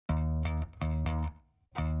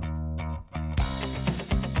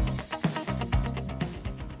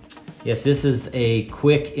Yes, this is a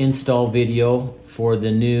quick install video for the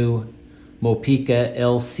new Mopeka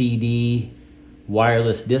LCD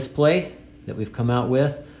wireless display that we've come out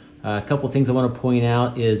with. A couple things I want to point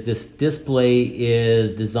out is this display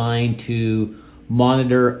is designed to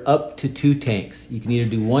monitor up to 2 tanks. You can either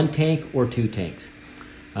do 1 tank or 2 tanks.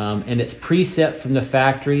 And it's preset from the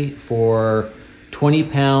factory for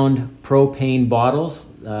 20-pound propane bottles,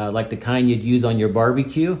 like the kind you'd use on your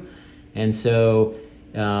barbecue. And so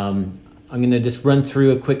I'm going to just run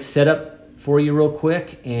through a quick setup for you real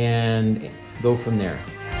quick and go from there.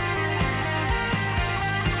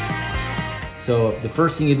 So the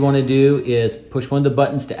first thing you'd want to do is push one of the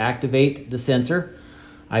buttons to activate the sensor.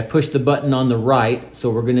 I pushed the button on the right, so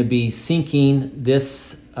we're going to be syncing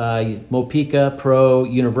this Mopeka Pro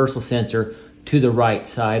universal sensor to the right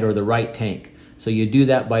side or the right tank. So you do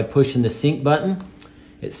that by pushing the sync button.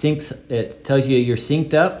 It syncs, it tells you you're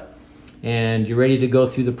synced up and you're ready to go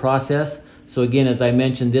through the process. So again, as I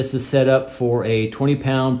mentioned, this is set up for a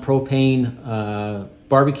 20-pound propane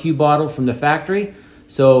barbecue bottle from the factory.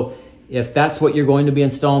 So if that's what you're going to be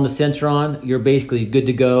installing the sensor on, you're basically good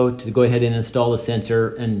to go ahead and install the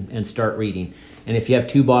sensor and start reading. And if you have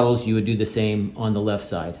 2 bottles, you would do the same on the left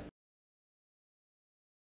side.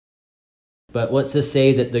 But let's just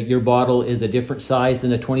say that your bottle is a different size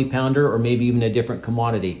than a 20-pounder or maybe even a different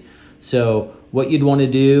commodity. So what you'd want to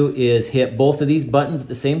do is hit both of these buttons at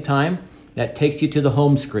the same time. That takes you to the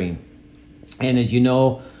home screen. And as you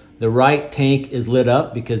know, the right tank is lit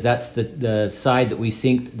up because that's the side that we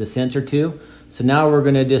synced the sensor to. So now we're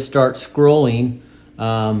going to just start scrolling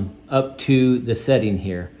up to the setting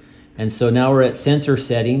here. And so now we're at sensor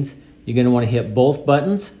settings. You're going to want to hit both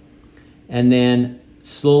buttons and then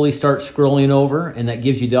slowly start scrolling over, and that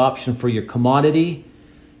gives you the option for your commodity,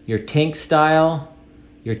 your tank style,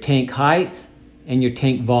 your tank height, and your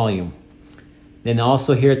tank volume. Then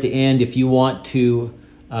also here at the end, if you want to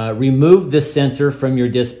remove this sensor from your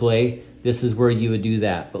display, this is where you would do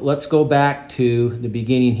that. But let's go back to the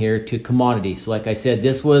beginning here to commodity. So like I said,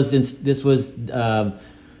 this was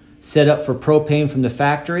set up for propane from the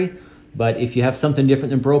factory, but if you have something different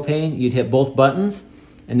than propane, you'd hit both buttons,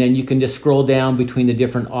 and then you can just scroll down between the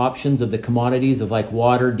different options of the commodities of like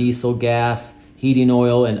water, diesel, gas, heating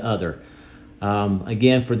oil, and other.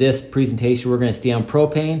 Again, for this presentation, we're going to stay on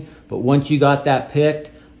propane, but once you got that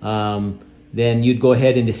picked, then you'd go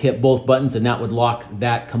ahead and just hit both buttons and that would lock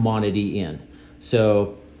that commodity in.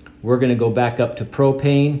 So we're going to go back up to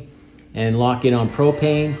propane and lock it on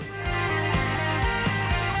propane.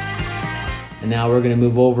 And now we're going to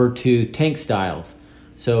move over to tank styles.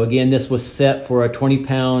 So again, this was set for a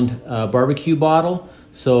 20-pound barbecue bottle.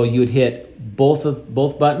 So you'd hit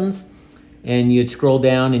both buttons and you'd scroll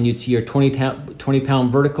down and you'd see your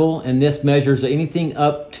 20-pound vertical. And this measures anything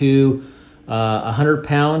up to a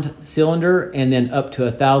 100-pound cylinder and then up to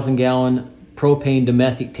a 1,000-gallon propane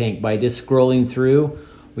domestic tank by just scrolling through.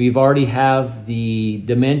 We've already have the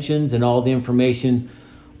dimensions and all the information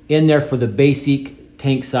in there for the basic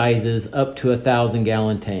tank sizes up to a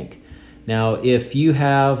 1,000-gallon tank. Now, if you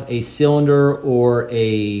have a cylinder or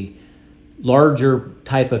a larger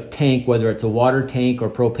type of tank, whether it's a water tank or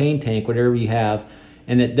propane tank, whatever you have,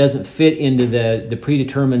 and it doesn't fit into the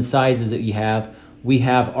predetermined sizes that you have, we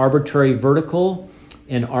have arbitrary vertical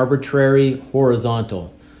and arbitrary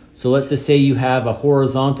horizontal. So let's just say you have a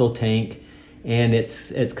horizontal tank and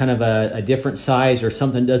it's kind of a different size or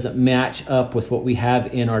something doesn't match up with what we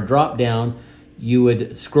have in our drop down. You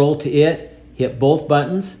would scroll to it, hit both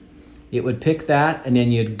buttons, it would pick that, and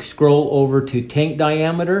then you'd scroll over to tank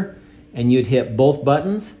diameter and you'd hit both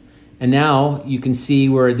buttons. And now you can see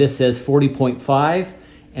where this says 40.5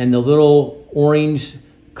 and the little orange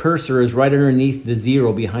cursor is right underneath the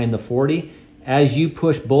 0 behind the 40. As you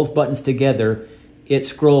push both buttons together, it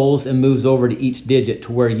scrolls and moves over to each digit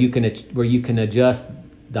to where you can adjust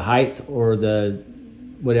the height or the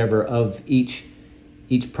whatever of each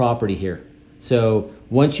property here. So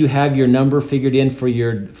once you have your number figured in for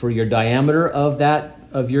your diameter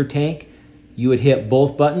of your tank, you would hit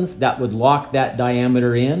both buttons. That would lock that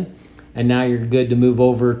diameter in, and now you're good to move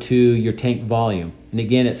over to your tank volume. And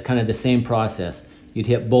again, it's kind of the same process. You'd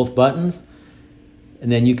hit both buttons,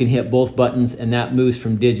 and then you can hit both buttons, and that moves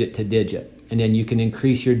from digit to digit. And then you can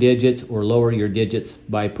increase your digits or lower your digits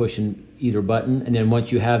by pushing either button. And then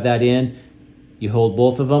once you have that in, you hold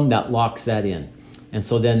both of them, that locks that in. And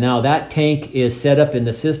so then now that tank is set up in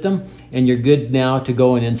the system, and you're good now to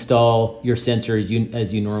go and install your sensor as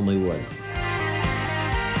you normally would.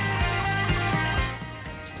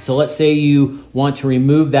 So let's say you want to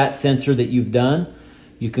remove that sensor that you've done.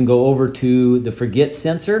 You can go over to the forget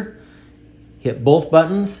sensor, hit both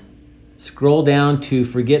buttons, scroll down to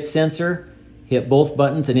forget sensor, hit both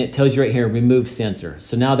buttons, and it tells you right here, remove sensor.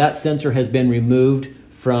 So now that sensor has been removed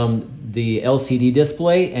from the LCD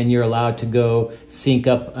display, and you're allowed to go sync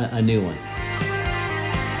up a new one.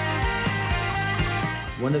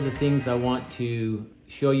 One of the things I want to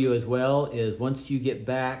show you as well is once you get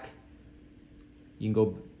back, you can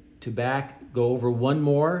go to back, go over one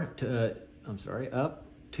more to, up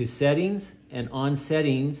to settings, and on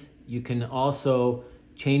settings, you can also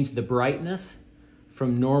change the brightness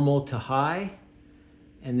from normal to high,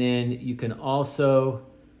 and then you can also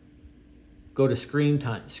go to screen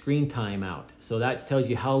timeout. So that tells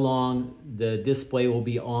you how long the display will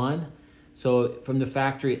be on. So from the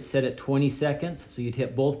factory, it's set at 20 seconds. So you'd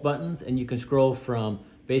hit both buttons and you can scroll from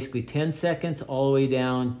basically 10 seconds all the way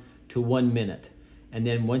down to 1 minute. And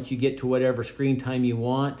then once you get to whatever screen time you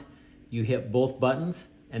want, you hit both buttons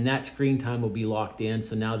and that screen time will be locked in.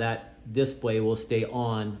 So now that display will stay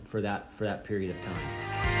on for that period of time.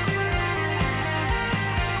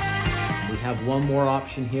 We have one more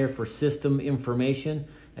option here for system information.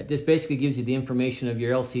 That just basically gives you the information of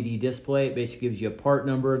your LCD display. It basically gives you a part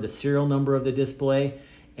number, the serial number of the display,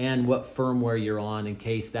 and what firmware you're on in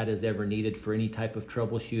case that is ever needed for any type of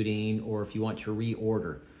troubleshooting or if you want to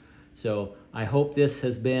reorder. So I hope this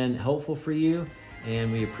has been helpful for you,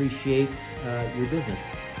 and we appreciate your business.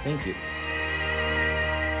 Thank you.